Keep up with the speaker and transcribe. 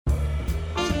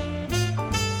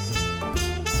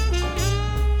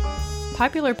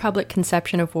popular public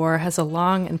conception of war has a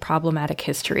long and problematic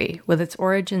history, with its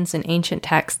origins in ancient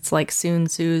texts like Sun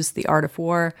Tzu's The Art of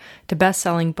War to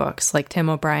best-selling books like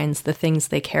Tim O'Brien's The Things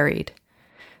They Carried.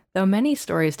 Though many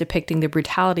stories depicting the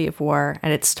brutality of war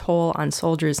and its toll on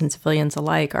soldiers and civilians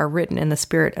alike are written in the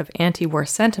spirit of anti-war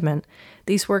sentiment,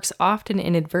 these works often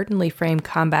inadvertently frame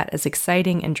combat as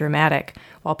exciting and dramatic,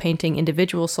 while painting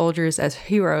individual soldiers as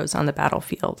heroes on the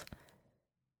battlefield.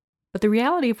 But the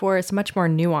reality of war is much more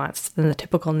nuanced than the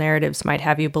typical narratives might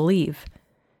have you believe.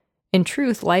 In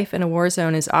truth, life in a war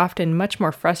zone is often much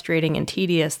more frustrating and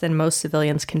tedious than most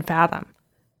civilians can fathom.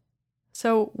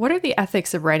 So, what are the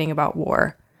ethics of writing about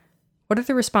war? What are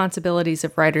the responsibilities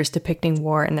of writers depicting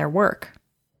war in their work?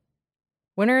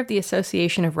 Winner of the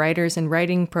Association of Writers and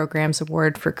Writing Programs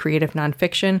Award for Creative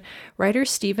Nonfiction, writer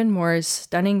Stephen Moore's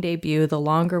stunning debut, The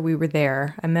Longer We Were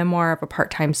There, a memoir of a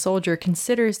part-time soldier,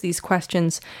 considers these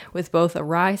questions with both a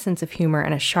wry sense of humor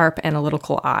and a sharp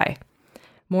analytical eye.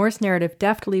 Moore's narrative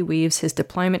deftly weaves his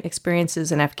deployment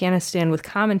experiences in Afghanistan with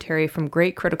commentary from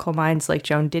great critical minds like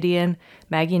Joan Didion,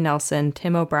 Maggie Nelson,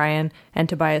 Tim O'Brien, and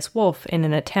Tobias Wolff in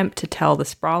an attempt to tell the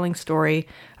sprawling story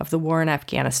of the war in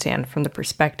Afghanistan from the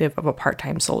perspective of a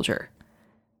part-time soldier.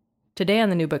 Today on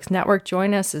the New Books Network,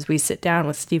 join us as we sit down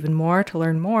with Stephen Moore to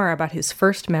learn more about his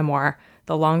first memoir,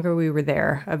 The Longer We Were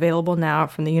There, available now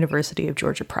from the University of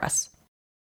Georgia Press.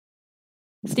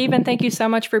 Stephen, thank you so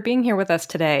much for being here with us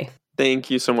today.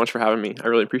 Thank you so much for having me. I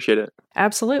really appreciate it.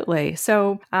 Absolutely.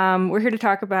 So we're here to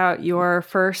talk about your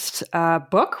first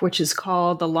book, which is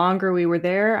called The Longer We Were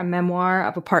There, a memoir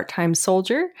of a part-time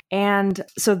soldier. And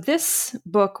so this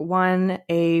book won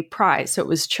a prize. So it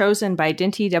was chosen by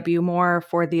Dinty W. Moore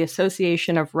for the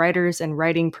Association of Writers and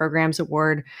Writing Programs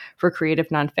Award for Creative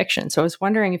Nonfiction. So I was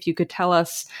wondering if you could tell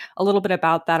us a little bit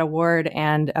about that award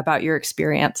and about your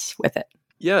experience with it.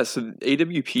 Yeah, so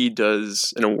AWP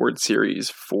does an award series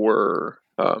for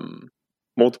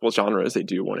multiple genres. They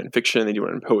do one in fiction, they do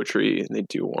one in poetry, and they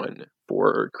do one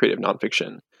for creative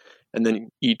nonfiction. And then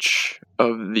each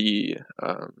of the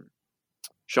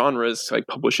genres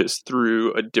publishes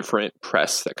through a different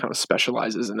press that kind of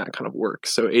specializes in that kind of work.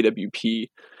 So AWP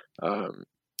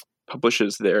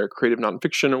publishes their Creative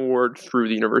Nonfiction Award through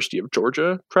the University of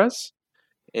Georgia Press.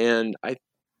 And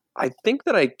I think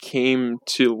that I came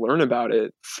to learn about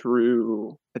it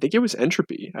through, I think it was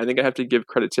Entropy. I think I have to give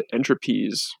credit to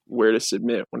Entropy's where to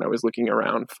submit when I was looking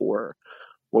around for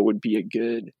what would be a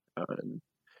good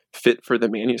fit for the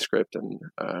manuscript. And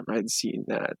I had seen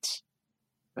that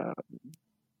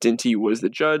Dinty was the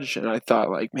judge, and I thought,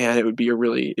 man, it'd be a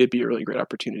really great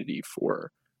opportunity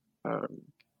for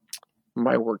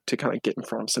my work to kind of get in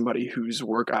front of somebody whose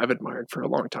work I've admired for a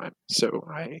long time. So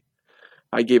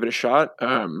I gave it a shot.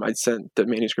 I sent the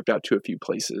manuscript out to a few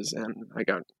places, and I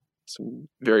got some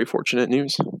very fortunate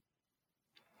news.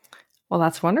 Well,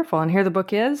 that's wonderful. And here the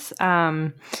book is.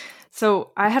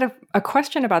 So I had a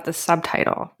question about the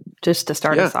subtitle, just to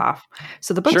start us off.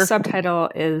 So the book's subtitle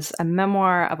is A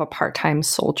Memoir of a Part-Time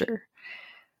Soldier.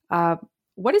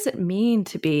 What does it mean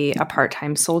to be a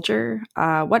part-time soldier?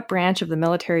 What branch of the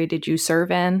military did you serve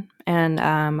in, and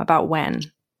about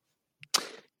when?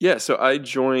 Yeah, so I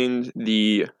joined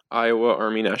the Iowa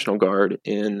Army National Guard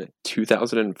in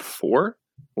 2004,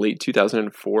 late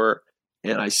 2004,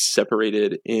 and I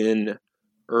separated in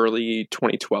early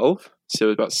 2012. So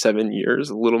about 7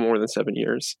 years, a little more than 7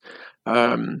 years.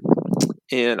 And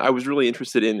I was really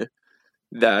interested in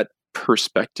that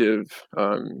perspective,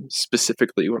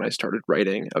 specifically when I started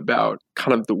writing about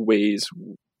kind of the ways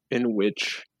in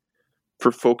which,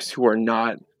 for folks who are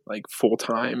not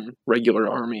full-time regular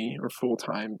Army or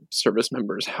full-time service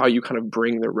members, how you kind of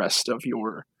bring the rest of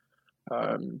your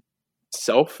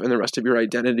self and the rest of your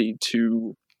identity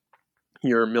to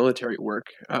your military work.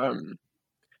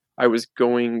 I was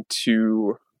going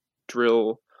to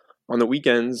drill on the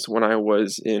weekends when I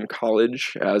was in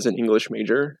college as an English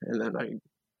major, and then I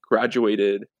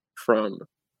graduated from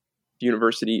the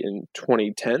university in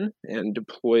 2010 and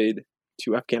deployed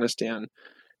to Afghanistan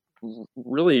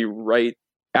really right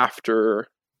after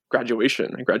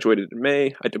graduation. I graduated in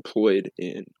May, I deployed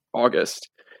in August.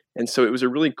 And so it was a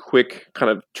really quick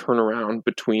kind of turnaround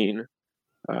between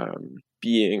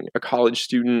being a college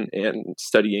student and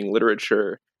studying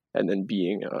literature, and then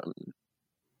being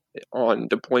on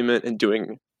deployment and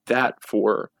doing that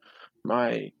for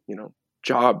my,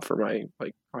 job, for my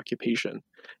occupation.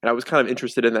 And I was kind of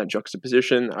interested in that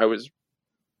juxtaposition. I was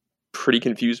pretty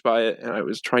confused by it, and I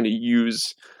was trying to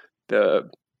use the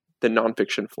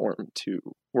nonfiction form to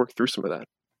work through some of that.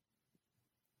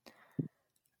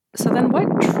 So then what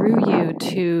drew you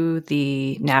to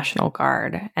the National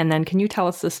Guard? And then can you tell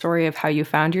us the story of how you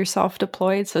found yourself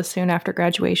deployed so soon after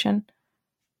graduation?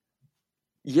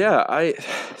 Yeah,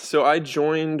 I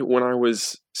joined when I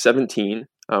was 17.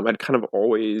 I'd kind of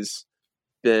always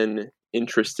been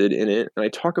interested in it, and I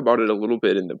talk about it a little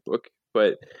bit in the book.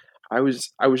 But I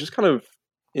was just kind of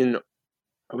in.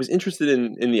 I was interested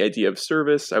in the idea of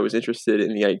service. I was interested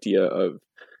in the idea of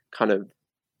kind of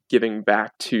giving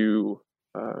back to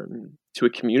a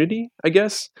community, I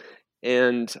guess.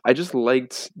 And I just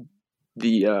liked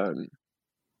the um,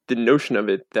 the notion of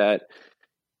it, that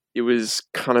it was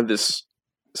kind of this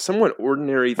somewhat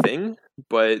ordinary thing,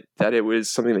 but that it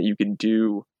was something that you could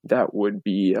do that would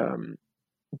be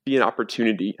an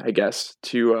opportunity, I guess,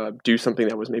 to do something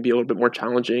that was maybe a little bit more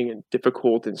challenging and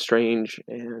difficult and strange.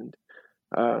 And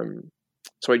um,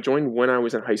 so I joined when I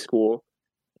was in high school,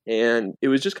 and it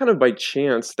was just kind of by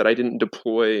chance that I didn't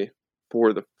deploy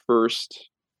for the first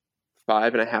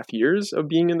 5.5 years of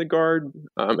being in the Guard.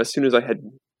 As soon as I had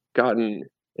gotten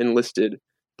enlisted,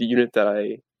 the unit that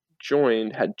I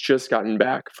joined had just gotten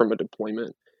back from a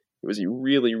deployment. It was a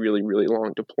really, really, really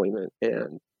long deployment.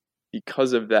 And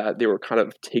because of that, they were kind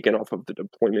of taken off of the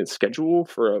deployment schedule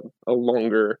for a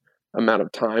longer amount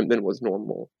of time than was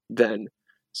normal then.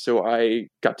 So I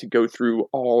got to go through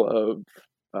all of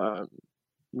um,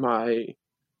 my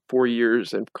 4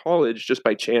 years of college just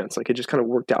by chance. Like, it just kind of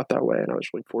worked out that way, and I was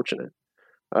really fortunate.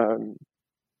 Um,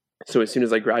 so as soon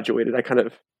as I graduated, I kind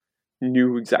of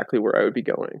knew exactly where I would be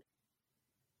going.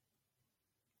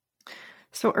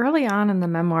 So early on in the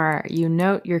memoir, you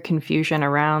note your confusion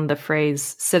around the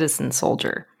phrase citizen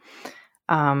soldier.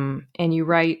 And you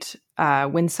write,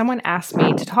 when someone asked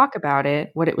me to talk about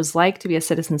it, what it was like to be a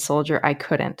citizen soldier, I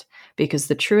couldn't, because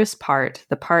the truest part,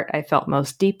 the part I felt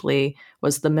most deeply,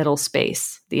 was the middle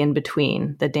space, the in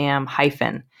between, the damn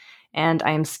hyphen. And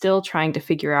I am still trying to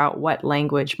figure out what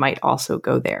language might also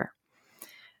go there.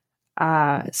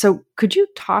 So could you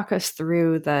talk us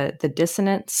through the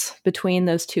dissonance between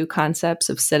those two concepts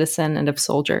of citizen and of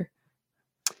soldier?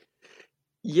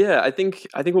 Yeah, I think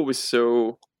what was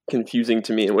so confusing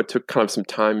to me, and what took kind of some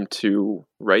time to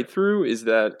write through, is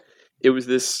that it was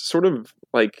this sort of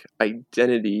like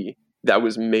identity that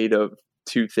was made of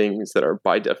two things that are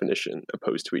by definition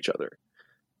opposed to each other.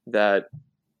 That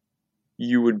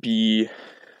you would be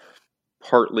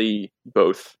partly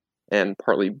both, and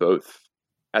partly both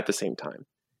at the same time.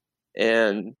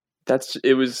 And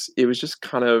it was just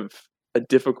kind of a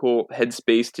difficult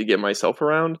headspace to get myself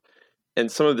around. And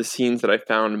some of the scenes that I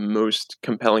found most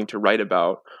compelling to write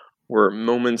about were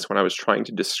moments when I was trying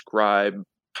to describe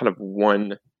kind of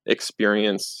one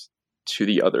experience to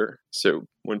the other. So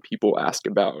when people ask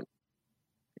about,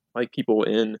 like, people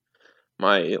in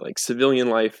my like civilian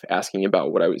life asking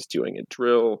about what I was doing at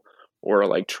drill, or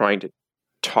like trying to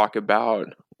talk about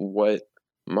what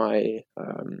my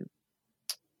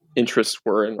interests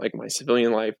were in like my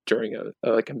civilian life during a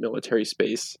like a military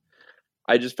space.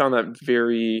 I just found that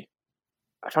very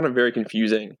I found it very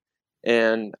confusing.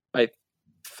 And I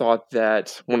thought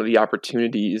that one of the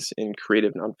opportunities in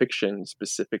creative nonfiction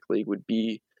specifically would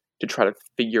be to try to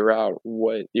figure out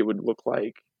what it would look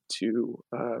like to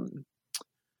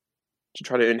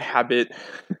try to inhabit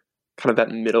kind of that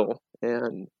middle,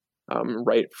 and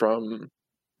write from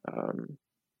um,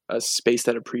 a space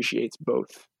that appreciates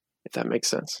both, if that makes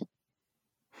sense.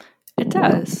 It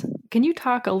does. Can you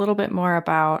talk a little bit more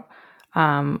about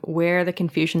where the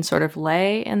confusion sort of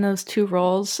lay in those two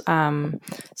roles?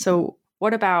 So,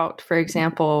 what about, for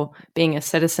example, being a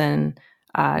citizen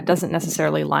doesn't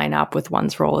necessarily line up with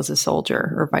one's role as a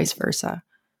soldier, or vice versa?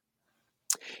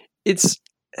 It's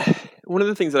one of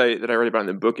the things that I write about in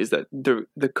the book is that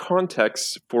the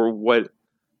contexts for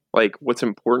what's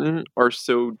important are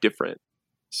so different.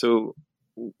 So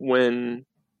when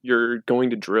you're going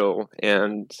to drill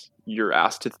and you're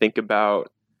asked to think about,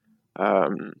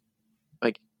 um,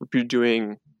 like, if you're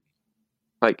doing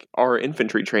like our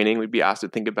infantry training, we'd be asked to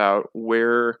think about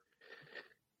where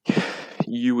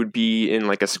you would be in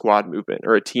like a squad movement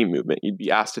or a team movement. You'd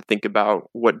be asked to think about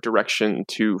what direction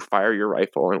to fire your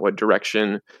rifle and what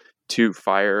direction to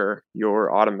fire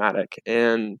your automatic.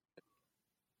 And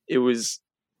it was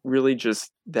really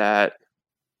just that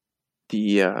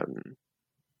the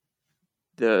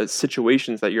the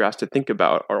situations that you're asked to think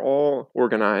about are all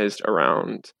organized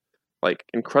around like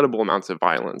incredible amounts of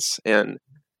violence. And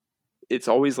it's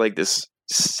always like this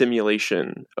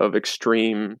simulation of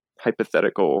extreme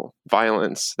hypothetical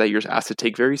violence that you're asked to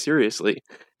take very seriously.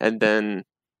 And then,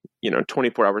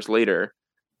 24 hours later,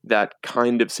 that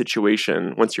kind of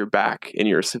situation, once you're back in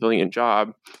your civilian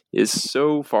job, is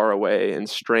so far away and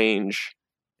strange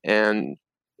and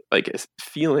like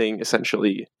feeling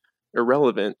essentially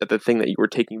irrelevant, that the thing that you were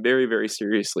taking very, very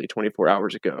seriously 24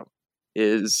 hours ago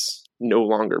is no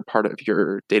longer part of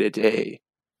your day-to-day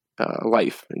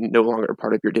life, no longer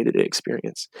part of your day-to-day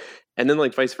experience. And then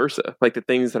like vice versa, like the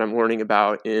things that I'm learning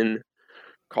about in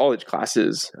college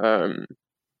classes,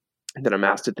 that I'm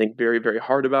asked to think very, very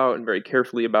hard about and very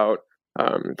carefully about.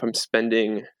 If I'm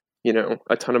spending,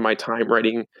 a ton of my time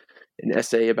writing an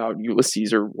essay about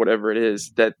Ulysses or whatever it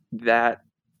is, that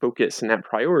focus and that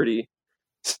priority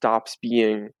stops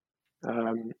being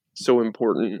so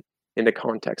important in the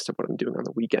context of what I'm doing on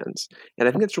the weekends. And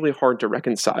I think it's really hard to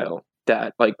reconcile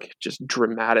that like just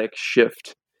dramatic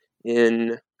shift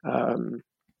in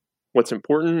what's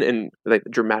important and like the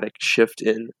dramatic shift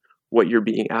in what you're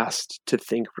being asked to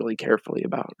think really carefully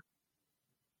about.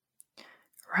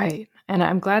 Right. And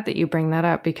I'm glad that you bring that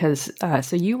up because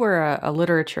so you were a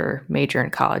literature major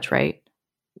in college, right?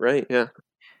 Right. Yeah.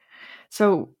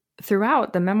 So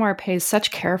throughout, the memoir pays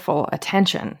such careful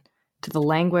attention to the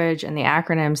language and the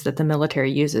acronyms that the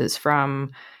military uses,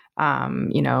 from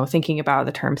thinking about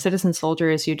the term citizen soldier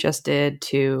as you just did,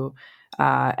 to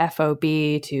FOB,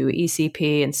 to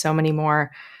ECP, and so many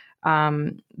more.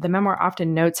 The memoir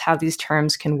often notes how these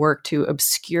terms can work to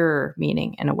obscure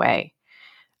meaning in a way.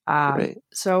 Right.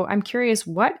 So I'm curious,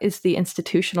 what is the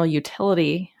institutional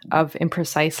utility of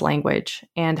imprecise language,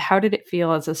 and how did it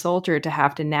feel as a soldier to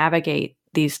have to navigate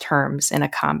these terms in a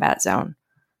combat zone?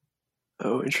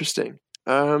 Oh, interesting.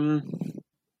 I'm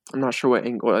not sure what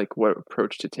angle, like what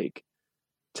approach to take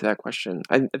to that question.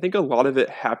 I think a lot of it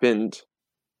happened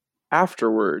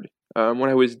afterward. What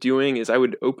I was doing is I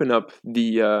would open up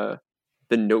the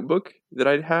notebook that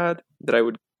I'd had, that I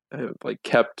would have like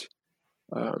kept,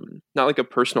 not like a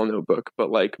personal notebook,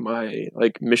 but like my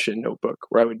like mission notebook,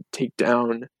 where I would take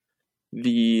down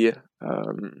the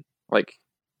like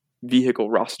vehicle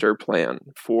roster plan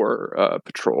for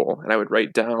patrol, and I would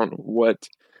write down what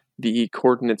the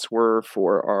coordinates were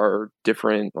for our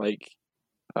different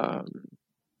um,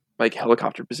 like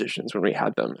helicopter positions when we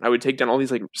had them. I would take down all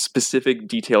these like specific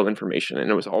detailed information, and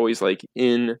it was always like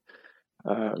in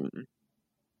um,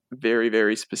 very,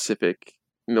 very specific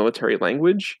military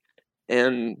language.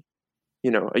 And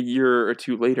a year or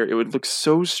two later, it would look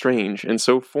so strange and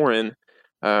so foreign.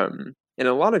 In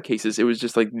a lot of cases, it was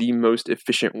just like the most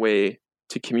efficient way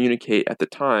to communicate at the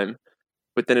time.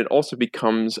 But then it also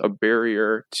becomes a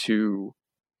barrier to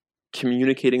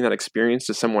communicating that experience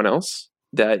to someone else,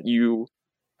 that you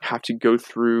have to go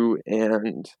through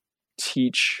and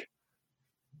teach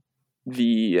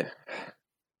the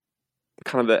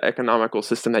kind of the economical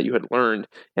system that you had learned,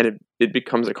 and it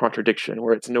becomes a contradiction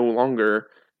where it's no longer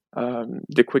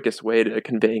the quickest way to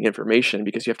conveying information,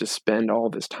 because you have to spend all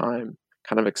this time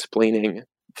kind of explaining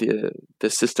the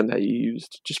system that you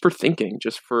used just for thinking,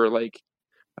 just for like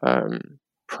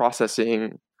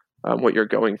processing what you're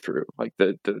going through. Like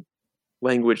the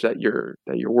language that you're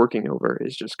working over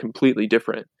is just completely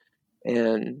different.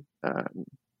 And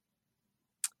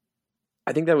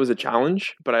I think that was a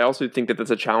challenge, but I also think that that's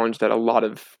a challenge that a lot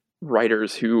of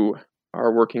writers who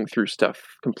are working through stuff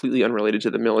completely unrelated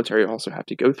to the military also have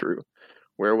to go through,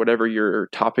 where whatever your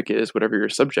topic is, whatever your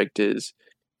subject is,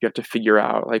 you have to figure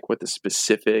out like what the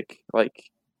specific like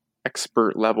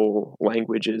expert level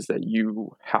language is that you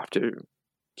have to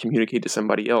communicate to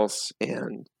somebody else,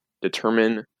 and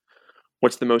determine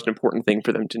what's the most important thing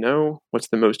for them to know, what's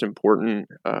the most important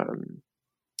uh,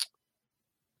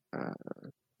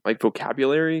 like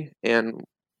vocabulary, and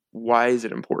why is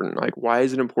it important? Like, why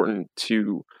is it important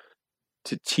to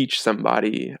teach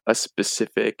somebody a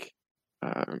specific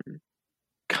um,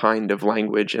 kind of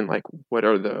language, and like what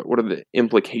are the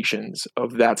implications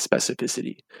of that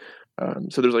specificity?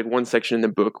 So there's like one section in the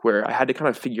book where I had to kind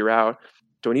of figure out,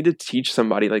 do I need to teach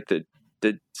somebody like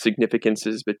the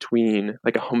significances between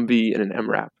like a Humvee and an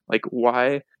MRAP? Like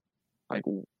why? Like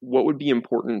what would be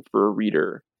important for a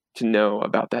reader to know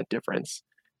about that difference?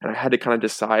 And I had to kind of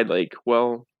decide like,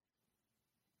 well,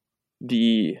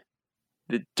 the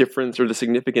difference or the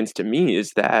significance to me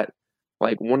is that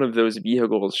like one of those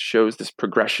vehicles shows this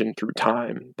progression through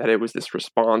time, that it was this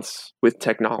response with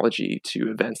technology to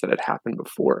events that had happened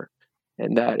before,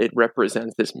 and that it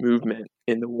represents this movement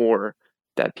in the war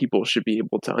that people should be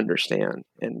able to understand.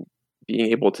 And being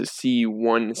able to see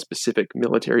one specific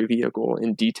military vehicle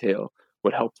in detail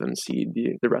would help them see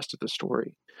the rest of the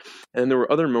story. And there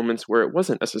were other moments where it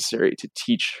wasn't necessary to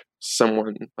teach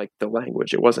someone like the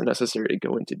language. It wasn't necessary to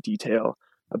go into detail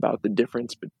about the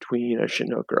difference between a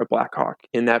Chinook or a Black Hawk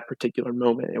in that particular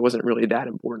moment. It wasn't really that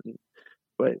important.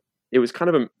 But it was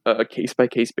kind of a case by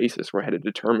case basis where I had to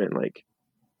determine like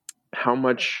how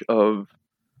much of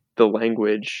the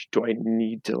language do I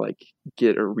need to like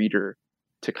get a reader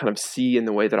to kind of see in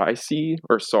the way that I see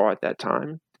or saw at that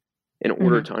time in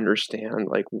order Hmm. to understand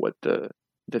like what the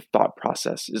thought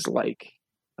process is like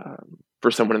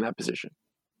for someone in that position.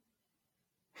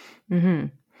 Hmm.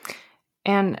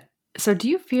 And so, do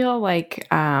you feel like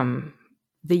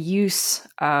the use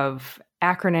of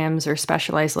acronyms or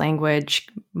specialized language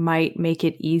might make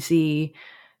it easy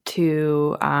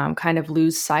to kind of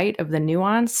lose sight of the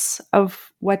nuance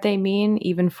of what they mean,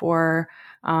 even for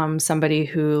somebody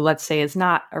who, let's say, is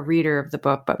not a reader of the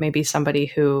book, but maybe somebody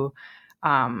who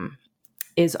um,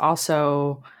 is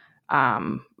also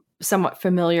um, somewhat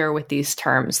familiar with these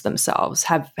terms themselves,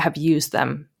 have used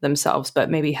them themselves, but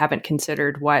maybe haven't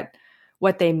considered what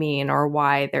they mean or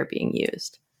why they're being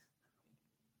used?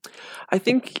 I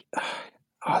think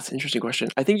it's an interesting question.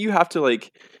 I think you have to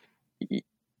like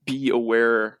be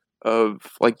aware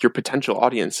of like your potential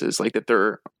audiences, like that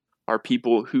there are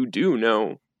people who do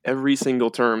know every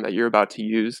single term that you're about to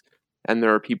use, and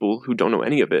there are people who don't know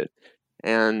any of it.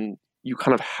 And you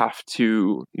kind of have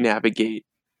to navigate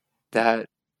that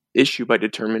issue by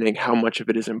determining how much of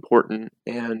it is important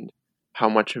and how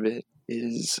much of it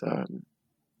is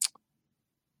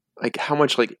like how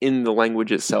much like in the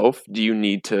language itself do you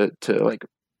need to like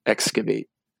excavate.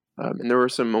 And there were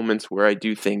some moments where I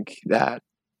do think that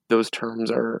those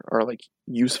terms are like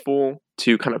useful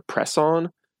to kind of press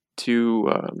on to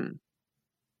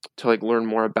like learn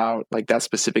more about like that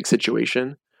specific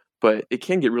situation, but it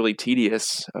can get really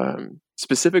tedious,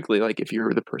 specifically like if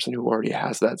you're the person who already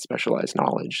has that specialized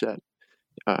knowledge that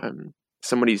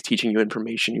somebody's teaching you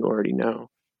information you already know.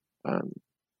 um,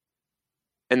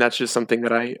 and that's just something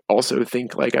that I also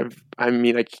think like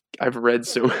I've read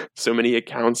so many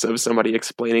accounts of somebody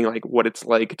explaining like what it's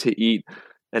like to eat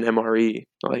an MRE.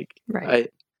 Like Right. I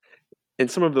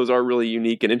and some of those are really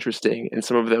unique and interesting, and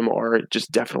some of them are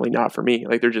just definitely not for me.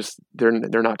 Like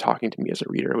they're not talking to me as a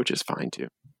reader, which is fine too.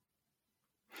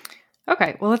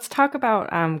 Okay, well, let's talk about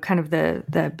kind of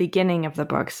the beginning of the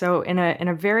book. So, in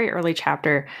a very early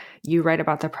chapter, you write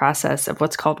about the process of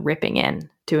what's called ripping in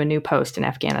to a new post in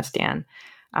Afghanistan,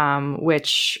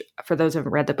 which, for those who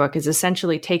haven't read the book, is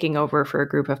essentially taking over for a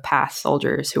group of past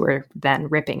soldiers who are then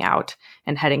ripping out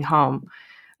and heading home.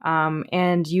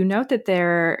 And you note that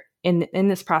there, in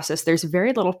this process, there's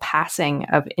very little passing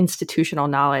of institutional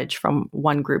knowledge from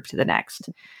one group to the next.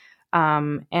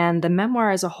 And the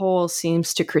memoir as a whole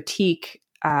seems to critique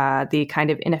the kind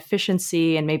of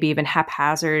inefficiency and maybe even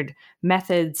haphazard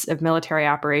methods of military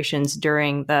operations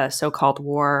during the so called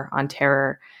war on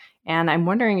terror. And I'm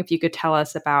wondering if you could tell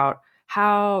us about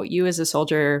how you, as a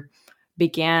soldier,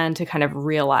 began to kind of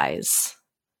realize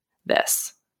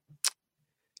this.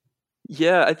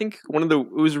 Yeah, I think one of the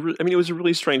it was I mean it was a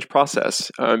really strange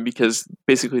process, because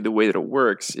basically the way that it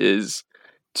works is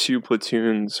two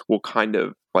platoons will kind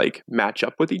of like match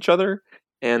up with each other,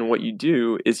 and what you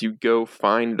do is you go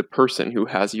find the person who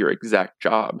has your exact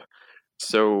job.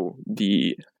 So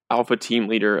the alpha team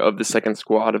leader of the second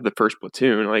squad of the first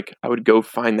platoon, like I would go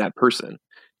find that person,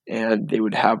 and they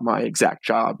would have my exact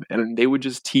job, and they would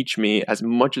just teach me as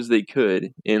much as they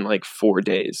could in like 4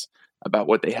 days about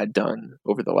what they had done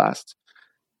over the last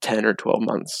 10 or 12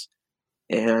 months.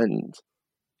 And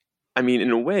I mean,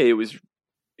 in a way, it was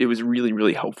really,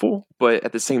 really helpful. But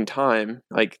at the same time,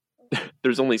 like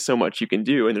there's only so much you can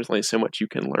do and there's only so much you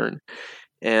can learn.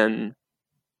 And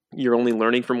you're only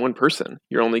learning from one person.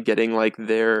 You're only getting like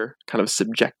their kind of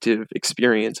subjective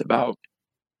experience about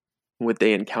what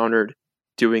they encountered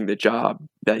doing the job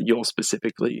that you'll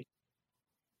specifically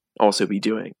also be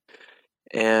doing.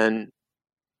 And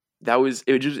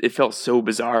it felt so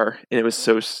bizarre and it was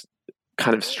so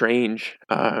kind of strange.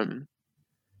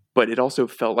 But it also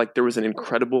felt like there was an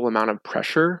incredible amount of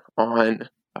pressure on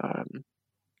um,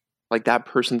 like that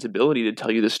person's ability to tell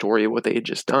you the story of what they had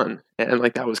just done. And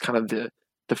like that was kind of the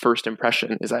first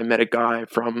impression is I met a guy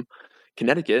from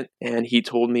Connecticut and he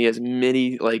told me as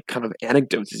many like kind of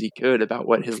anecdotes as he could about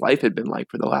what his life had been like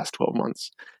for the last 12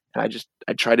 months. And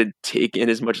I tried to take in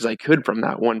as much as I could from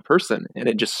that one person. And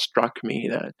it just struck me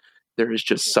that there is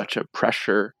just such a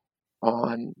pressure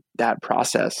on that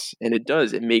process. And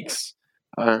it makes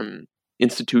um,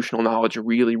 institutional knowledge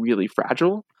really, really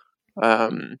fragile.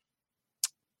 Um,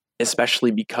 Especially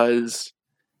because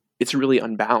it's really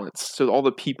unbalanced. So all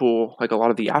the people, like a lot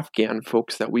of the Afghan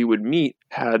folks that we would meet,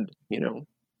 had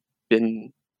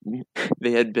been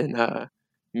they had been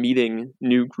meeting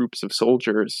new groups of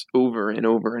soldiers over and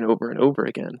over and over and over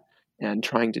again, and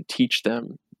trying to teach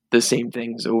them the same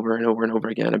things over and over and over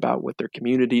again about what their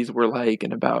communities were like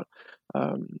and about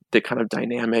the kind of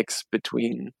dynamics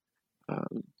between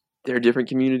um, their different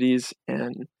communities.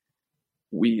 And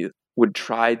we would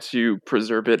try to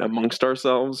preserve it amongst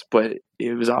ourselves, but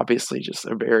it was obviously just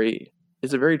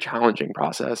it's a very challenging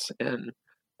process. And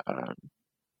um,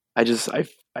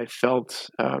 I felt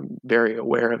very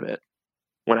aware of it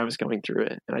when I was going through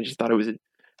it. And I just thought it was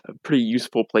a pretty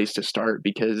useful place to start,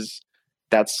 because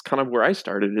that's kind of where I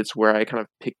started. It's where I kind of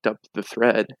picked up the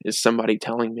thread, is somebody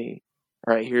telling me,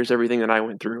 all right, here's everything that I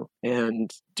went through, and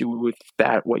do with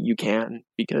that what you can,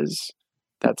 because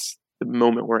that's the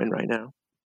moment we're in right now.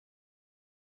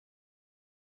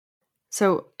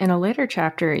 So, in a later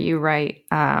chapter, you write,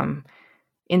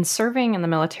 in serving in the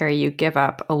military, you give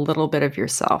up a little bit of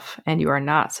yourself, and you are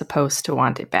not supposed to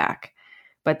want it back.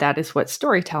 But that is what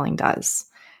storytelling does.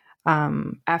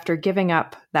 After giving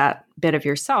up that bit of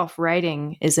yourself,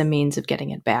 writing is a means of getting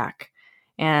it back.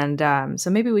 And so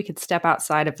maybe we could step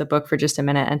outside of the book for just a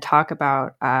minute and talk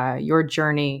about your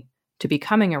journey to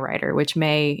becoming a writer, which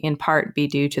may in part be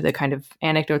due to the kind of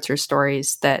anecdotes or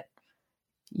stories that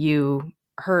you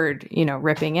heard,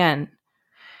 ripping in.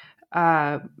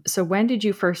 So when did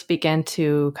you first begin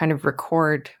to kind of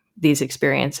record these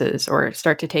experiences or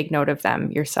start to take note of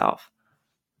them yourself?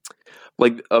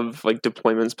 Like, of like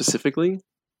deployment specifically?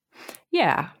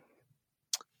 Yeah.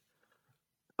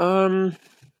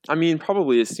 I mean,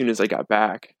 probably as soon as I got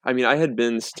back. I mean, I had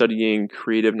been studying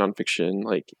creative nonfiction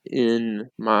like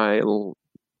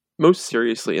most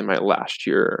seriously in my last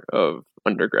year of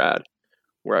undergrad,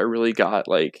 where I really got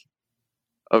like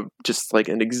just like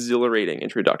an exhilarating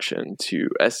introduction to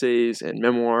essays and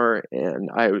memoir, and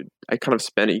I kind of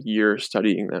spent a year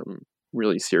studying them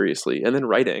really seriously, and then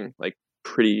writing like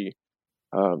pretty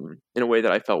in a way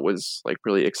that I felt was like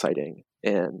really exciting,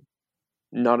 and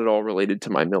not at all related to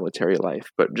my military life,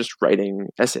 but just writing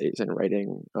essays and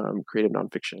writing creative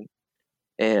nonfiction.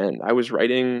 And I was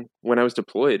writing when I was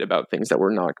deployed about things that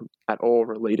were not at all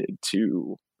related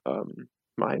to um,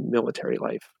 my military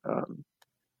life.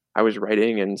 I was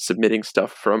writing and submitting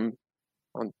stuff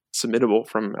submittable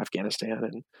from Afghanistan,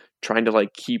 and trying to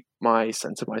like keep my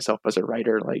sense of myself as a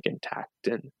writer like intact.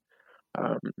 And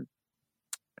um,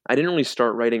 I didn't really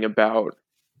start writing about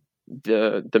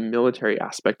the military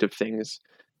aspect of things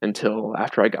until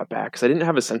after I got back, because I didn't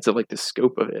have a sense of like the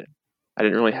scope of it. I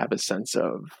didn't really have a sense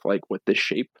of like what the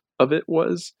shape of it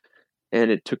was,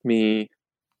 and it took me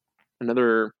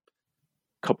another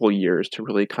couple years to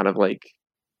really kind of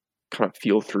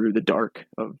feel through the dark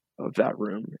of that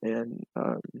room, and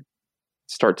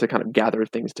start to kind of gather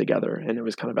things together. And it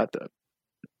was kind of it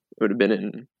would have been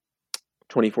in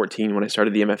 2014 when I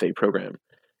started the MFA program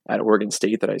at Oregon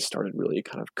State that I started really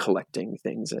kind of collecting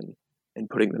things and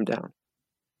putting them down.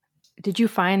 Did you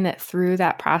find that through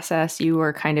that process, you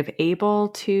were kind of able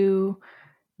to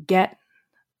get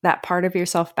that part of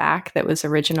yourself back that was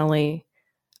originally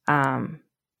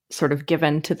sort of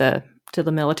given to the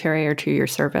military or to your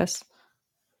service?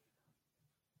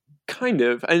 Kind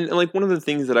of. And like one of the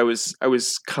things that I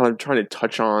was kind of trying to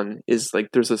touch on is like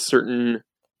there's a certain,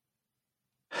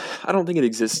 I don't think it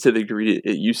exists to the degree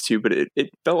it used to, but it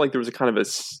felt like there was a kind of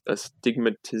a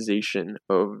stigmatization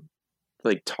of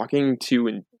like talking to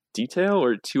in detail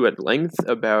or to at length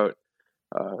about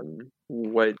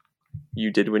what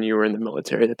you did when you were in the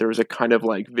military, that there was a kind of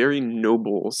like very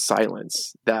noble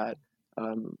silence that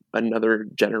another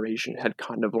generation had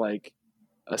kind of like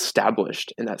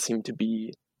established, and that seemed to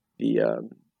be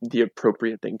the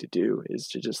appropriate thing to do, is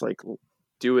to just like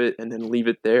do it and then leave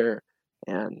it there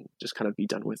and just kind of be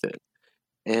done with it.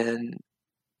 And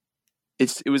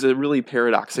it was a really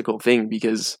paradoxical thing,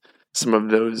 because some of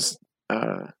those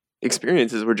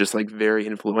experiences were just like very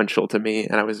influential to me,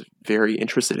 and I was very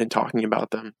interested in talking about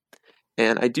them.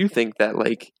 And I do think that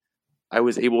like I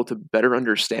was able to better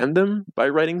understand them by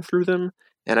writing through them,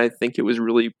 and I think it was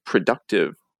really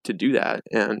productive to do that,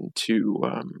 and to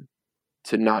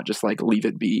not just like leave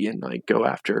it be and like go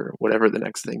after whatever the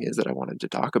next thing is that I wanted to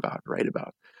talk about, write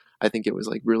about. I think it was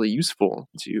like really useful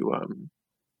to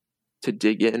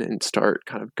dig in and start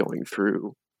kind of going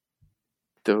through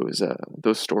those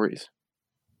stories.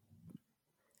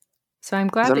 So I'm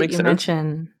Does glad that that make you sense?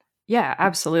 mentioned, yeah,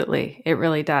 absolutely. It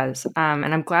really does. And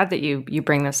I'm glad that you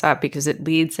bring this up, because it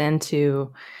leads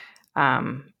into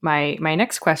my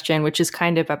next question, which is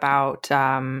kind of about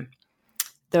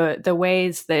the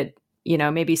ways that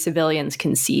maybe civilians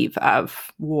conceive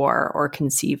of war, or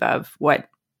conceive of what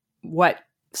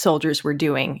soldiers were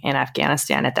doing in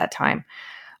Afghanistan at that time.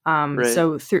 Right.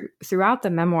 So throughout the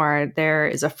memoir, there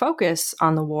is a focus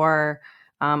on the war,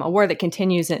 a war that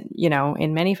continues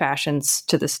in many fashions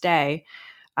to this day,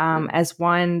 as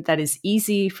one that is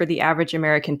easy for the average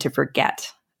American to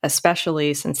forget,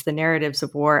 especially since the narratives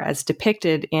of war as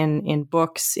depicted in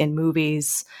books, in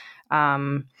movies,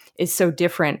 is so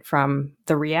different from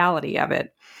the reality of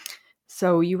it.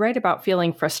 So you write about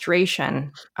feeling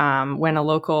frustration when a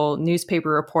local newspaper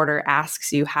reporter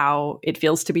asks you how it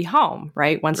feels to be home,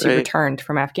 right? Once you've Right. returned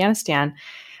from Afghanistan.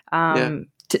 Yeah.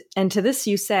 And to this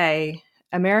you say,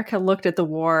 America looked at the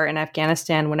war in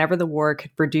Afghanistan whenever the war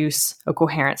could produce a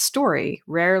coherent story.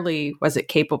 Rarely was it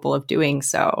capable of doing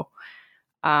so.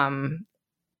 Um,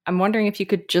 I'm wondering if you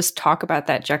could just talk about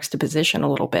that juxtaposition a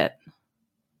little bit.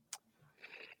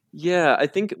 Yeah, I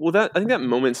think that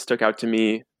moment stuck out to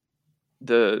me,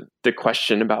 the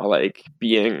question about like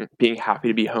being happy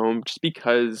to be home, just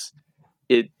because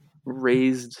it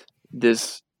raised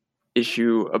this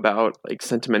issue about like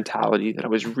sentimentality that I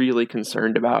was really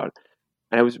concerned about.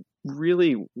 And I was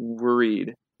really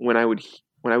worried when I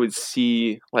would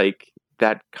see like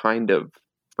that kind of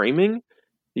framing,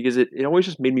 because it always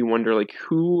just made me wonder like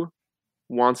who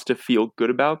wants to feel good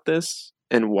about this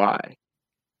and why?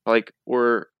 Like,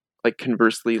 or like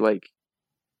conversely, like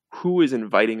who is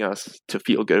inviting us to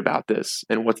feel good about this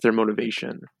and what's their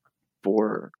motivation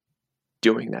for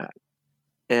doing that?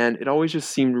 And it always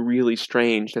just seemed really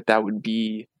strange that that would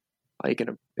be like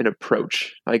an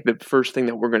approach. Like the first thing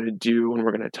that we're going to do when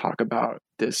we're going to talk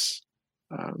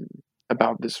um,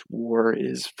 about this war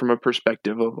is from a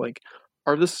perspective of like,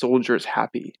 are the soldiers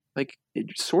happy? Like it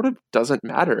sort of doesn't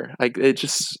matter. Like it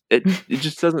just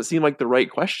doesn't seem like the right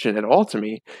question at all to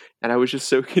me, and I was just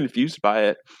so confused by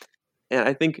it. And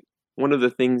I think one of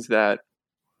the things that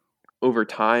over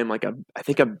time, like I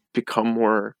think I've become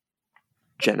more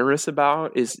generous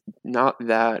about is not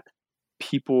that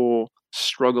people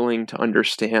struggling to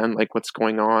understand like what's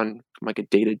going on from like a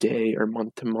day to day or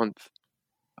month to month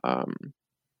um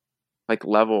like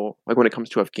level, like when it comes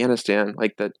to Afghanistan,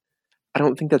 like that. I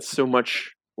don't think that's so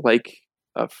much like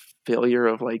a failure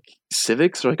of like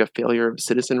civics or like a failure of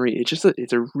citizenry.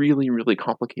 It's a really really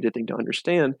complicated thing to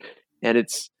understand, and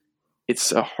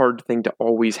it's a hard thing to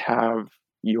always have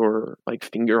your like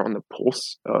finger on the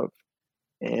pulse of.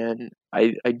 And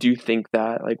I do think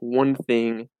that like one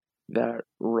thing that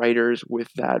writers with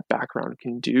that background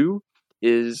can do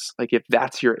is like if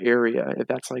that's your area, if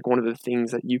that's like one of the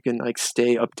things that you can like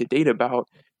stay up to date about,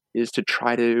 is to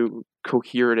try to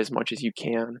cohere it as much as you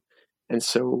can. And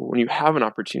so when you have an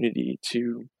opportunity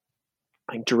to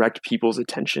like direct people's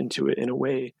attention to it in a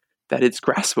way that it's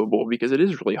graspable, because it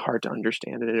is really hard to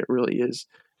understand and it really is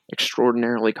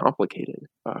extraordinarily complicated.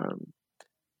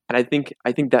 And I think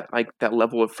that like that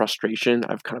level of frustration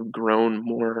I've kind of grown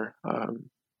more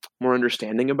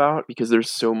understanding about, because there's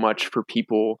so much for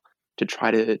people to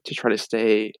try to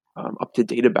stay up to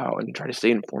date about and to try to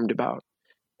stay informed about.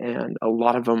 And a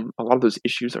lot of those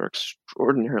issues are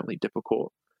extraordinarily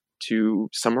difficult to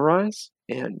summarize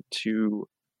and to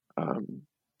um,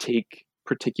 take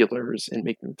particulars and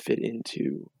make them fit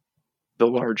into the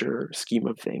larger scheme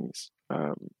of things,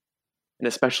 and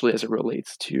especially as it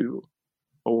relates to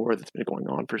a war that's been going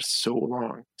on for so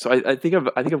long. So I think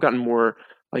I've gotten more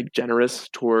like generous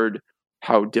toward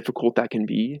how difficult that can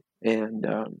be, and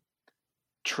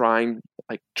trying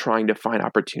to find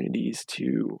opportunities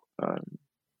to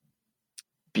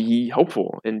be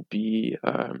helpful and be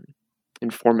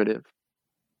informative.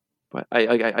 But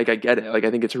I get it. Like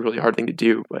I think it's a really hard thing to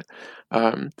do, but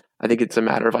I think it's a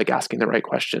matter of like asking the right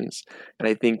questions. And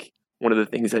I think one of the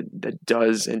things that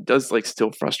does like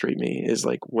still frustrate me is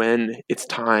like when it's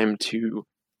time to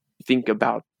think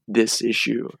about this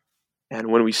issue, and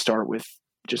when we start with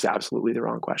just absolutely the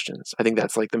wrong questions. I think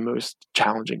that's like the most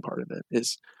challenging part of it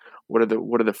is what are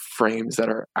the frames that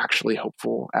are actually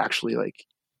helpful, actually like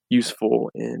useful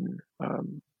in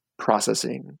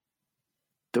processing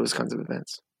those kinds of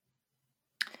events.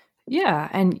 Yeah,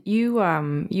 and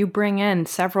you bring in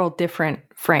several different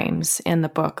frames in the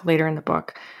book, later in the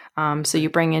book. So you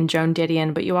bring in Joan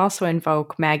Didion, but you also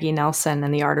invoke Maggie Nelson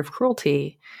and The Art of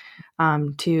Cruelty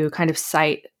to kind of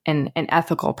cite an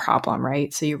ethical problem,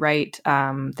 right? So you write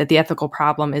that the ethical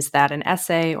problem is that an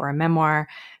essay or a memoir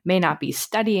may not be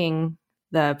studying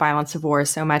the violence of war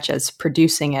so much as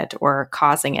producing it or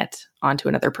causing it onto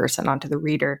another person, onto the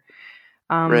reader.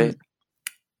 Right. Um,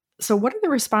 so, what are the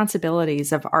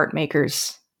responsibilities of art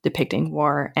makers depicting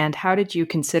war, and how did you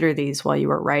consider these while you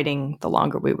were writing The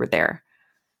Longer We Were There?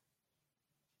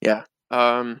 Yeah.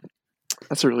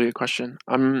 That's a really good question.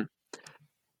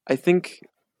 I think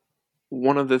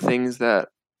one of the things that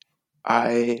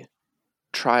I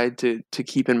tried to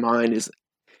keep in mind is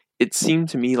it seemed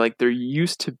to me like there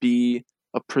used to be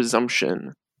a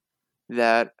presumption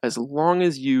that as long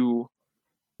as you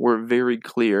were very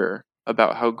clear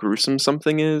about how gruesome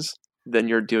something is, then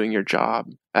you're doing your job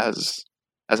as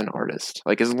an artist.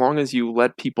 Like as long as you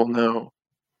let people know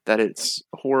that it's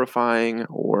horrifying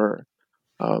or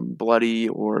bloody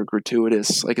or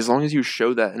gratuitous, like as long as you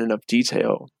show that in enough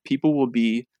detail, people will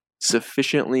be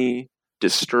sufficiently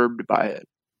disturbed by it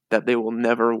that they will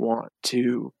never want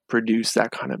to produce that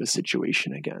kind of a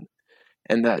situation again.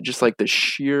 And that just like the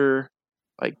sheer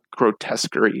like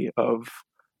grotesquerie of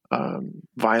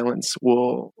violence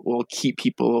will keep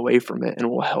people away from it and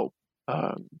will help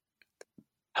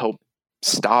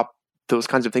stop those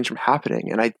kinds of things from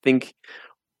happening. And I think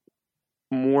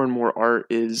more and more art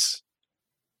is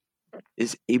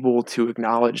able to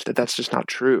acknowledge that that's just not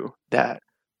true, that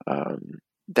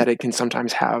that it can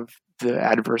sometimes have the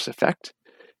adverse effect.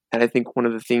 And I think one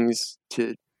of the things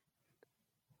to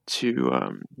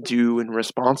do in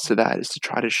response to that is to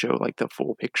try to show like the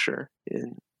full picture.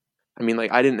 I mean,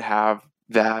 like I didn't have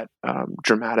that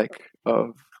dramatic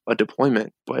of a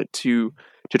deployment, but to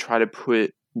try to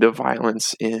put the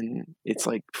violence in its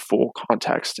like full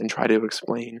context and try to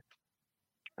explain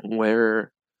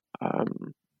where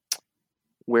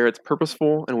it's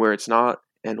purposeful and where it's not,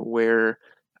 and where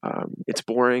it's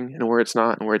boring and where it's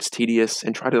not, and where it's tedious,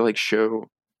 and try to like show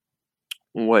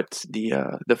what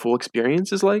the full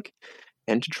experience is like,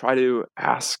 and to try to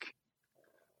ask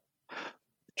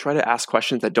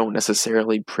questions that don't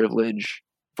necessarily privilege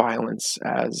violence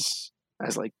as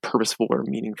like purposeful or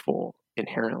meaningful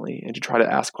inherently, and to try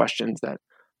to ask questions that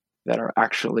are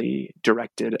actually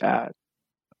directed at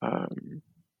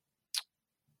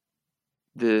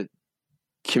the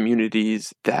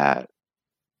communities that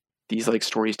these like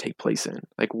stories take place in.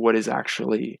 Like what is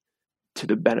actually to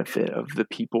the benefit of the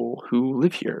people who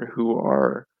live here, who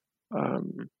are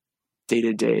day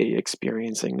to day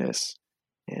experiencing this,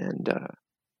 and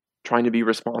trying to be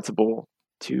responsible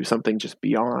to something just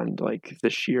beyond like the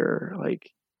sheer like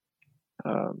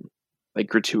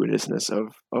gratuitousness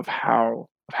of how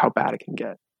bad it can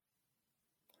get.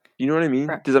 You know what I mean?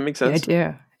 Right. Does that make Yeah, I sense?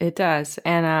 do. It does.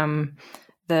 And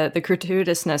the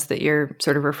gratuitousness that you're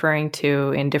sort of referring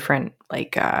to in different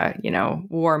like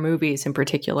war movies in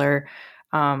particular,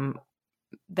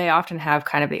 they often have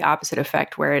kind of the opposite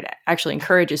effect where it actually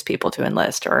encourages people to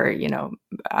enlist, or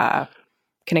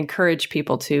can encourage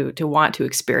people to want to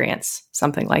experience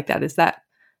something like that. Is that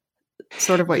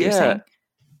sort of what you're Yeah. saying?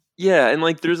 Yeah, and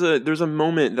like there's a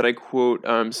moment that I quote.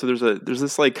 So there's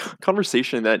this like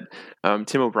conversation that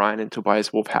Tim O'Brien and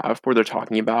Tobias Wolff have, where they're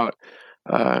talking about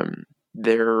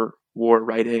their war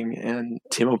writing, and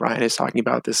Tim O'Brien is talking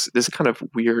about this kind of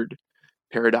weird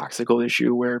paradoxical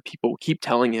issue where people keep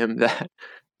telling him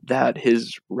that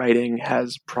his writing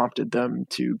has prompted them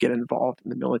to get involved in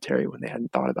the military when they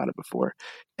hadn't thought about it before,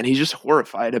 and he's just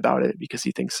horrified about it because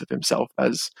he thinks of himself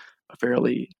as a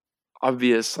fairly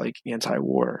obvious like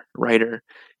anti-war writer.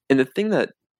 And the thing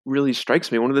that really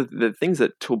strikes me, one of the things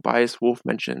that Tobias Wolff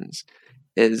mentions,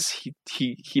 is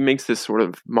he makes this sort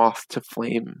of moth to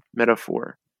flame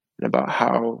metaphor about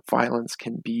how violence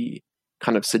can be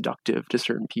kind of seductive to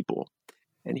certain people.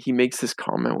 And he makes this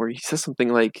comment where he says something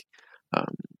like,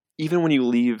 even when you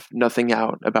leave nothing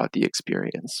out about the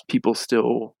experience, people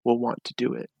still will want to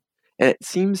do it. And it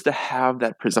seems to have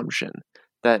that presumption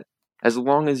that as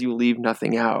long as you leave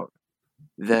nothing out,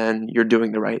 then you're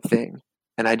doing the right thing.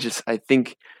 And I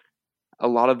think a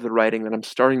lot of the writing that I'm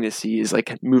starting to see is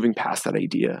like moving past that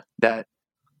idea that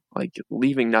like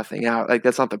leaving nothing out, like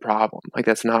that's not the problem. Like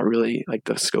that's not really like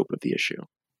the scope of the issue.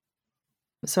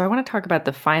 So I want to talk about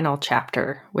the final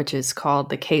chapter, which is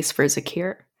called The Case for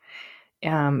Zakir.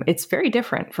 It's very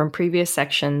different from previous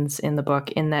sections in the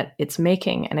book in that it's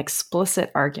making an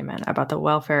explicit argument about the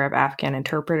welfare of Afghan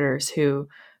interpreters who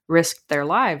risked their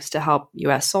lives to help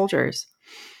U.S. soldiers.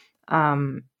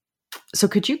 So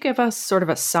could you give us sort of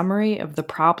a summary of the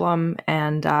problem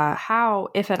and how,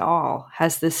 if at all,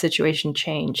 has this situation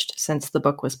changed since the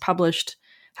book was published?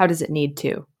 How does it need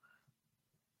to?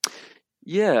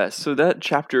 Yeah, so that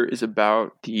chapter is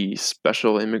about the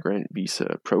special immigrant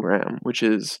visa program, which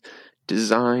is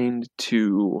designed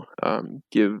to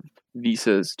give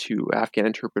visas to Afghan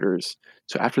interpreters.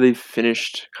 So after they've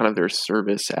finished kind of their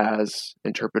service as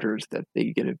interpreters, that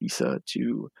they get a visa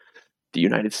to the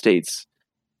United States.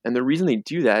 And the reason they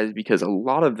do that is because a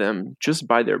lot of them, just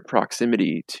by their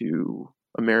proximity to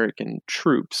American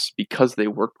troops, because they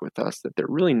worked with us, that they're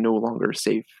really no longer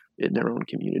safe in their own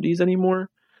communities anymore.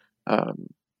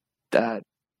 That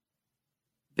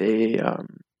they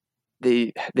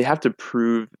they have to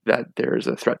prove that there's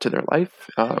a threat to their life,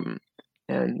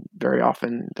 and very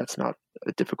often that's not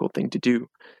a difficult thing to do.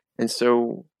 And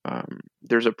so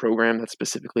there's a program that's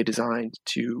specifically designed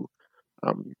to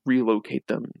relocate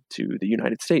them to the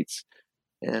United States.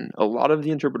 And a lot of the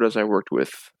interpreters I worked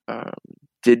with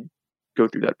did go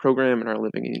through that program and are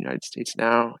living in the United States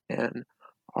now and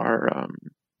are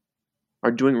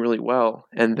doing really well.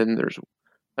 And then there's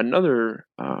another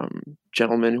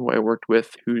gentleman who I worked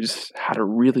with who's had a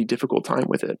really difficult time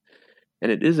with it.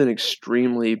 And it is an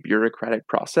extremely bureaucratic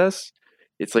process.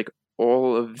 It's like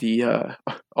all of the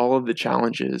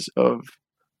challenges of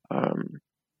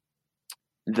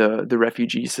the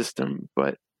refugee system,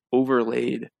 but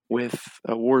overlaid with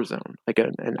a war zone, like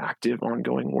an active,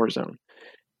 ongoing war zone.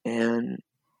 And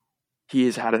he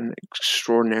has had an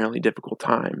extraordinarily difficult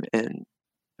time. And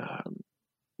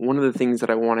one of the things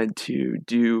that I wanted to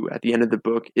do at the end of the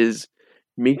book is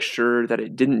make sure that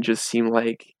it didn't just seem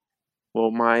like,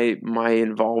 well, my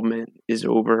involvement is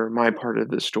over, my part of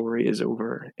the story is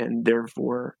over, and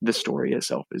therefore the story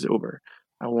itself is over.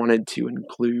 I wanted to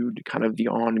include kind of the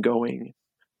ongoing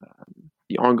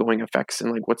effects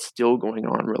and like what's still going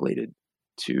on related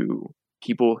to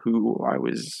people who I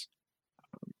was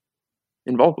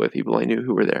involved with, people I knew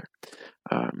who were there.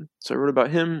 So I wrote about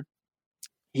him.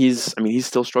 He's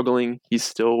still struggling. He's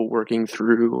still working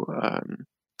through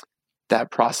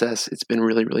that process. It's been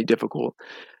really, really difficult.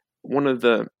 One of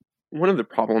the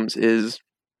problems is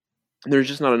there's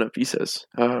just not enough visas.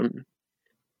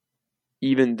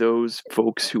 Even those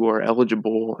folks who are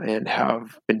eligible and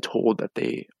have been told that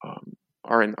they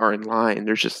are in line,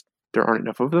 there aren't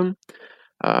enough of them.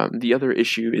 The other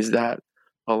issue is that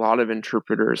a lot of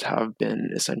interpreters have been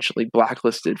essentially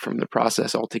blacklisted from the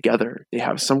process altogether. They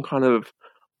have some kind of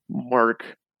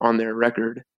mark on their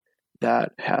record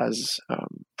that has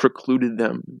precluded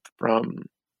them from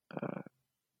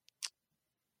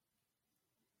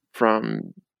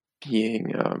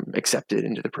being accepted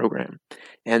into the program.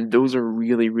 And those are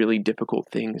really, really difficult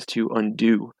things to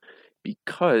undo,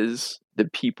 because the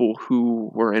people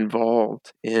who were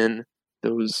involved in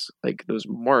those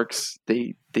marks,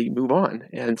 they move on,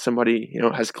 and somebody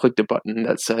has clicked a button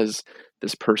that says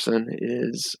this person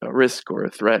is a risk or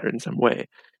a threat in some way,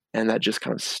 and that just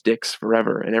kind of sticks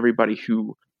forever. And everybody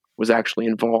who was actually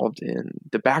involved in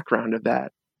the background of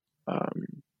that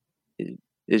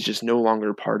is just no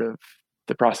longer part of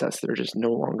the process. They're just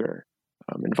no longer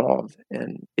involved,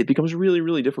 and it becomes really,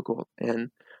 really difficult. And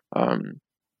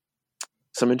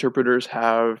some interpreters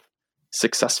have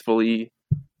successfully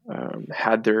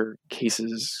had their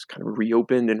cases kind of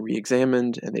reopened and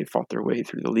re-examined, and they fought their way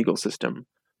through the legal system.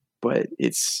 But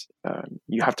it's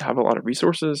you have to have a lot of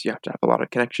resources. You have to have a lot of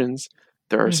connections.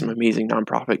 There are some amazing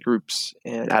nonprofit groups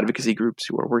and advocacy groups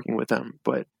who are working with them,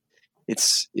 but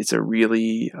it's a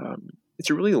really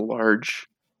large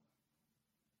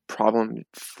problem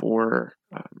for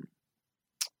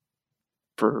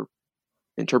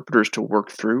interpreters to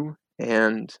work through,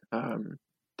 and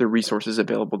the resources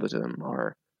available to them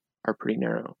are pretty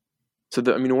narrow. So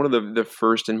one of the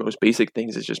first and most basic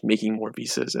things is just making more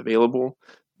visas available.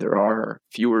 There are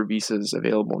fewer visas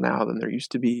available now than there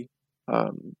used to be.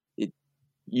 It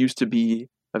used to be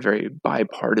a very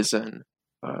bipartisan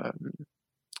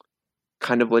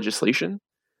kind of legislation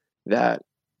that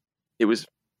it was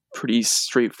pretty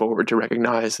straightforward to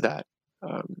recognize that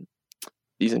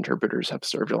these interpreters have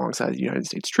served alongside the United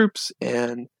States troops,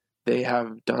 and they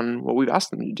have done what we've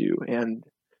asked them to do. And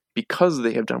because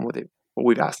they have done what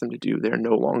we've asked them to do, they're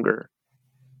no longer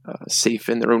safe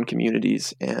in their own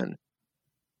communities, and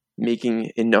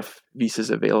making enough visas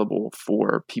available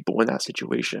for people in that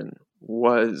situation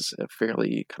was a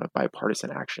fairly kind of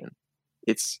bipartisan action.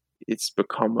 It's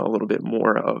become a little bit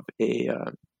more of a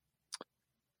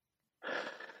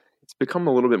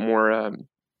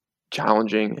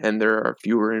challenging, and there are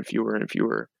fewer and fewer and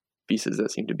fewer visas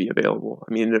that seem to be available.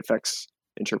 It affects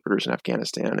interpreters in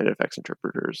Afghanistan. It affects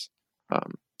interpreters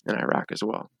in Iraq as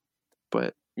well.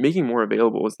 But making more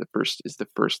available is the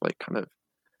first like kind of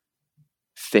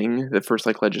thing, the first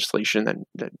like legislation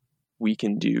that we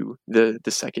can do. The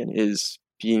second is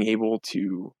being able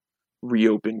to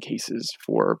reopen cases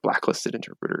for blacklisted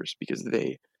interpreters, because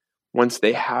once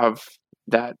they have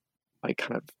that like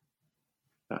kind of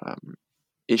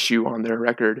issue on their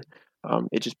record,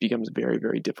 it just becomes very,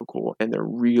 very difficult, and they're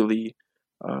really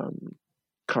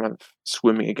kind of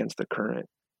swimming against the current,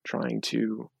 trying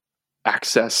to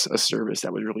access a service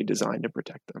that was really designed to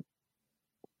protect them.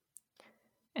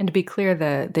 And to be clear,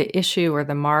 the issue or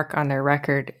the mark on their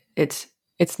record, it's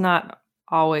not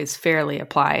always fairly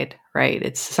applied,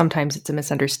 right? Sometimes it's a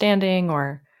misunderstanding,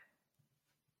 or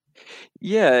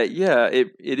yeah,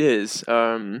 it is.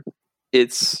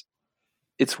 It's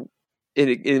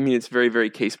very, very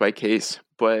case by case,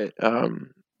 but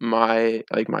my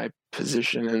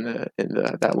position in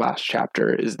that last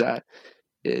chapter is that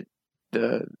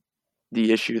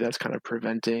the issue that's kind of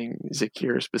preventing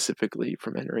Zakir specifically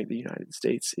from entering the United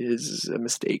States is a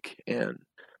mistake, and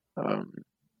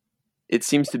it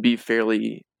seems to be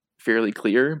fairly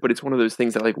clear. But it's one of those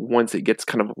things that, like, once it gets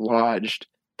kind of lodged,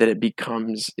 that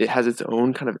it has its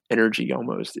own kind of energy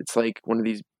almost. It's like one of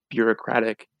these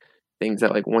bureaucratic things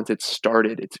that, like, once it's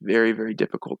started, it's very, very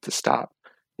difficult to stop.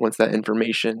 Once that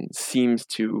information seems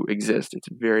to exist, it's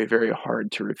very, very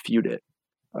hard to refute it.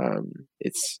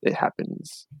 It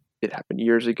happened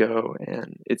years ago,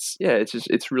 and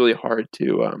it's really hard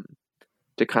to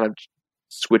kind of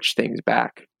switch things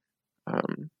back.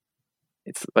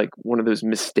 It's like one of those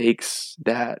mistakes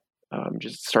that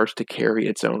just starts to carry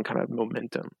its own kind of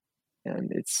momentum,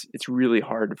 and it's really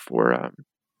hard for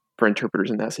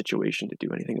interpreters in that situation to do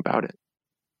anything about it.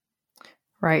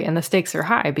 Right, and the stakes are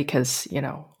high because,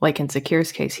 like in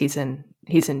Zakir's case, he's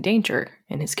in danger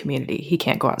in his community. He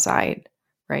can't go outside,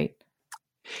 right?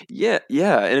 Yeah,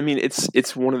 and I mean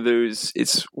it's one of those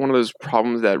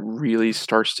problems that really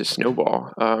starts to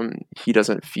snowball. He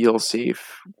doesn't feel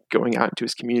safe going out into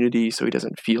his community, so he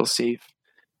doesn't feel safe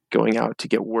going out to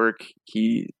get work.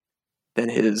 Then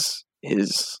his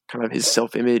kind of his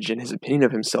self-image and his opinion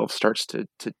of himself starts to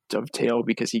dovetail,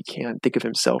 because he can't think of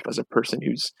himself as a person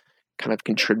who's kind of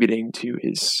contributing to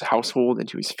his household and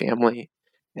to his family,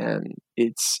 and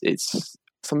it's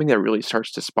something that really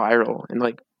starts to spiral. And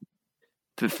like,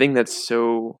 the thing that's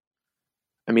so,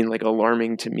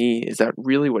 alarming to me is that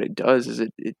really what it does is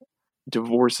it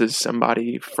divorces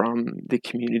somebody from the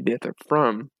community that they're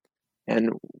from.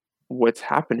 And what's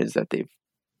happened is that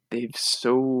they've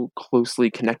so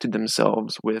closely connected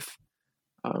themselves with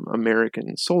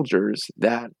American soldiers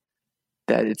that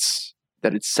it's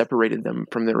separated them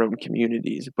from their own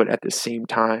communities. But at the same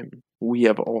time, we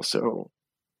have also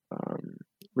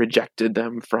rejected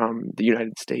them from the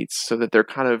United States, so that they're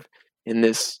kind of in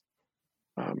this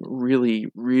really,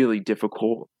 really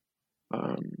difficult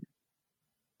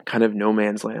kind of no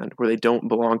man's land, where they don't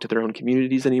belong to their own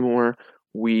communities anymore.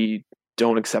 We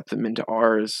don't accept them into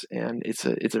ours, and it's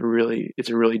a really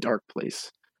dark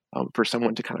place for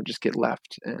someone to kind of just get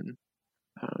left. And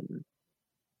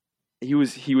he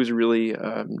was really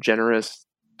generous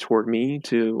toward me,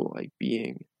 to like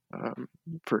being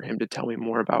for him to tell me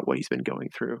more about what he's been going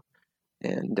through.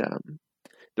 And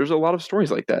there's a lot of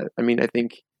stories like that. I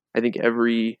think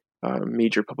every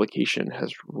major publication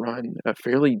has run a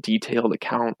fairly detailed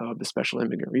account of the special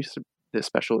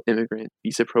immigrant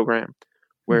visa program,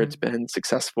 where it's been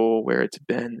successful, where it's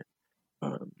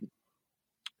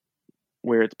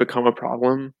become a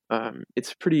problem.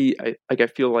 It's pretty. I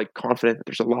feel like confident that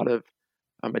there's a lot of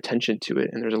attention to it,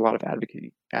 and there's a lot of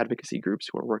advocacy groups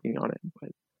who are working on it.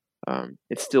 But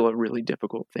it's still a really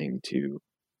difficult thing to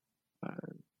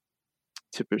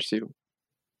pursue.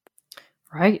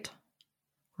 Right.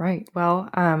 Well,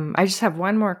 I just have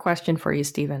one more question for you,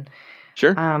 Stephen.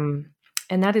 Sure. And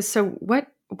that is, so what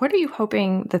are you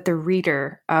hoping that the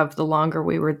reader of The Longer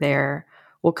We Were There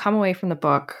will come away from the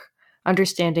book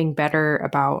understanding better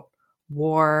about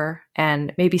war,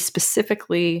 and maybe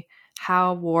specifically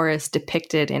how war is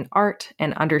depicted in art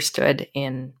and understood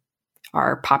in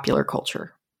our popular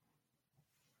culture?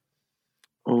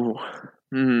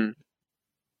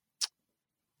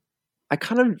 I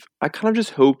kind of just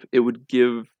hope it would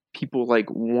give people like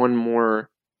one more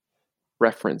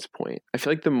reference point. I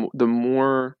feel like the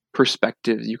more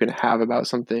perspectives you can have about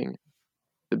something,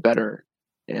 the better.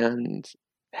 And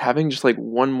having just like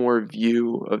one more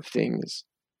view of things,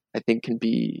 I think, can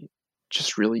be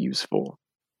just really useful.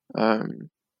 I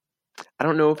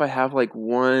don't know if I have like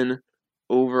one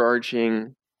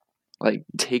overarching like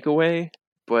takeaway,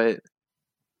 but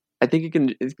I think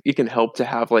it can help to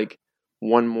have like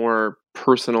one more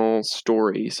personal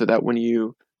story, so that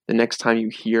the next time you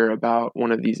hear about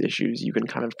one of these issues, you can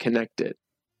kind of connect it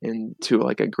into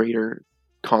like a greater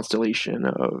constellation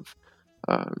of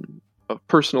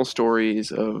personal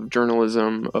stories, of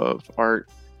journalism, of art,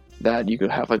 that you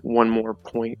could have like one more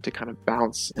point to kind of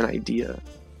bounce an idea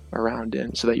around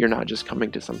in, so that you're not just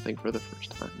coming to something for the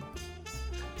first time.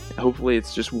 Hopefully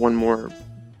it's just one more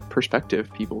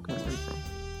perspective people can learn from.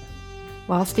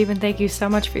 Well, Stephen, thank you so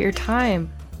much for your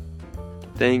time.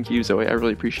 Thank you, Zoe. I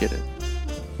really appreciate it.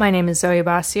 My name is Zoe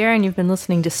Bossier, and you've been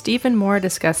listening to Stephen Moore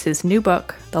discuss his new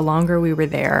book, The Longer We Were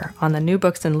There, on the New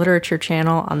Books and Literature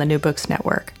channel on the New Books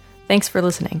Network. Thanks for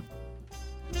listening.